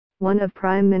One of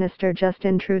Prime Minister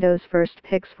Justin Trudeau's first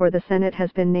picks for the Senate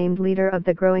has been named leader of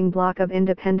the growing bloc of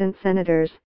independent senators.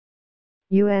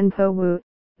 Yuen Pau Woo,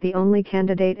 the only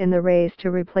candidate in the race to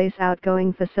replace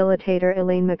outgoing facilitator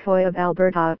Elaine McCoy of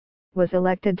Alberta, was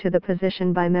elected to the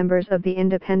position by members of the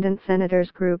Independent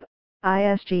Senators Group,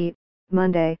 ISG,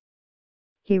 Monday.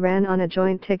 He ran on a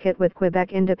joint ticket with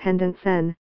Quebec Independent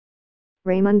Sen.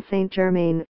 Raymond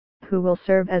Saint-Germain, who will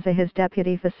serve as his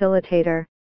deputy facilitator.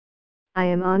 I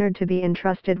am honored to be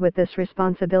entrusted with this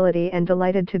responsibility and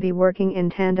delighted to be working in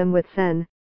tandem with Sen.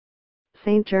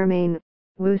 Saint-Germain,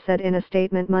 Woo said in a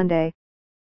statement Monday.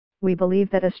 We believe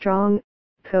that a strong,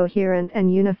 coherent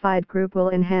and unified group will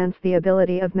enhance the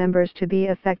ability of members to be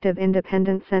effective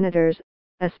independent senators,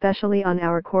 especially on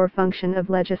our core function of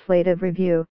legislative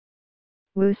review.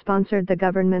 Woo sponsored the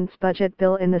government's budget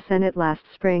bill in the Senate last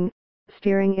spring,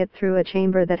 steering it through a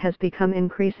chamber that has become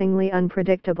increasingly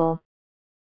unpredictable.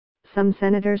 Some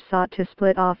senators sought to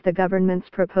split off the government's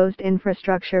proposed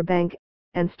infrastructure bank,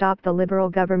 and stop the Liberal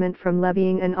government from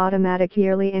levying an automatic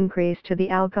yearly increase to the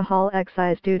alcohol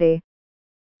excise duty.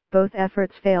 Both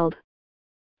efforts failed.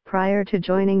 Prior to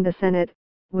joining the Senate,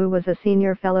 Woo was a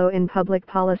senior fellow in public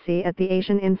policy at the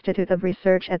Asian Institute of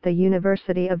Research at the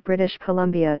University of British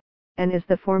Columbia, and is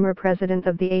the former president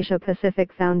of the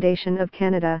Asia-Pacific Foundation of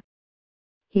Canada.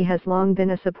 He has long been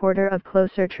a supporter of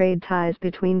closer trade ties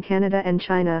between Canada and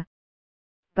China.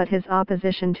 But his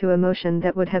opposition to a motion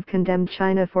that would have condemned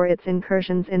China for its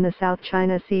incursions in the South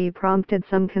China Sea prompted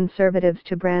some conservatives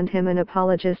to brand him an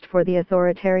apologist for the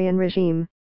authoritarian regime.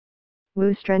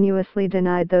 Woo strenuously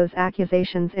denied those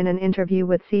accusations in an interview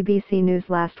with CBC News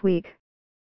last week.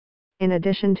 In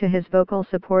addition to his vocal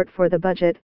support for the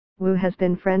budget, Woo has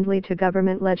been friendly to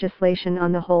government legislation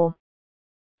on the whole.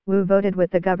 Woo voted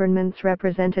with the government's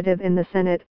representative in the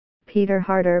Senate, Peter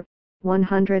Harder,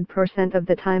 100% of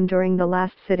the time during the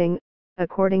last sitting,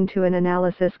 according to an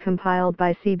analysis compiled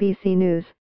by CBC News.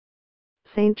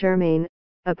 Saint-Germain,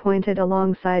 appointed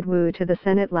alongside Woo to the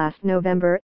Senate last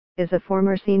November, is a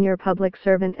former senior public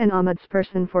servant and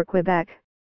ombudsperson for Quebec.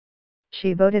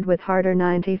 She voted with Harder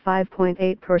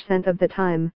 95.8% of the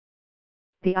time.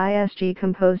 The ISG,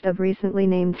 composed of recently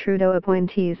named Trudeau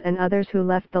appointees and others who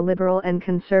left the Liberal and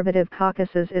Conservative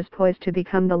caucuses, is poised to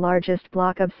become the largest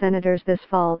bloc of senators this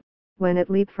fall, when it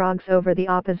leapfrogs over the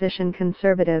opposition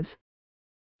Conservatives.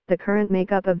 The current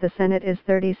makeup of the Senate is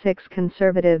 36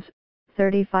 Conservatives,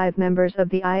 35 members of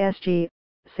the ISG,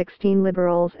 16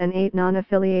 Liberals and 8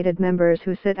 non-affiliated members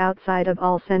who sit outside of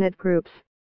all Senate groups.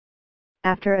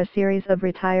 After a series of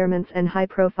retirements and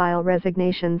high-profile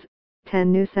resignations,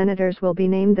 10 new senators will be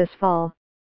named this fall.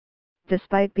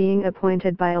 Despite being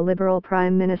appointed by a Liberal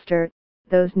Prime Minister,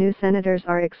 those new senators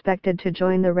are expected to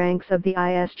join the ranks of the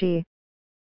ISG.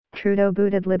 Trudeau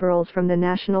booted Liberals from the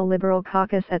National Liberal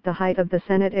Caucus at the height of the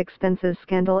Senate expenses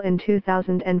scandal in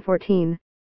 2014.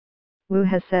 Woo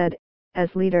has said,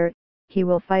 as leader, he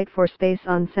will fight for space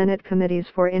on Senate committees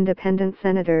for independent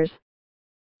senators.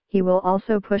 He will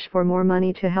also push for more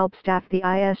money to help staff the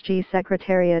ISG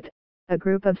Secretariat, a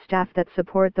group of staff that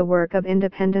support the work of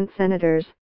independent senators.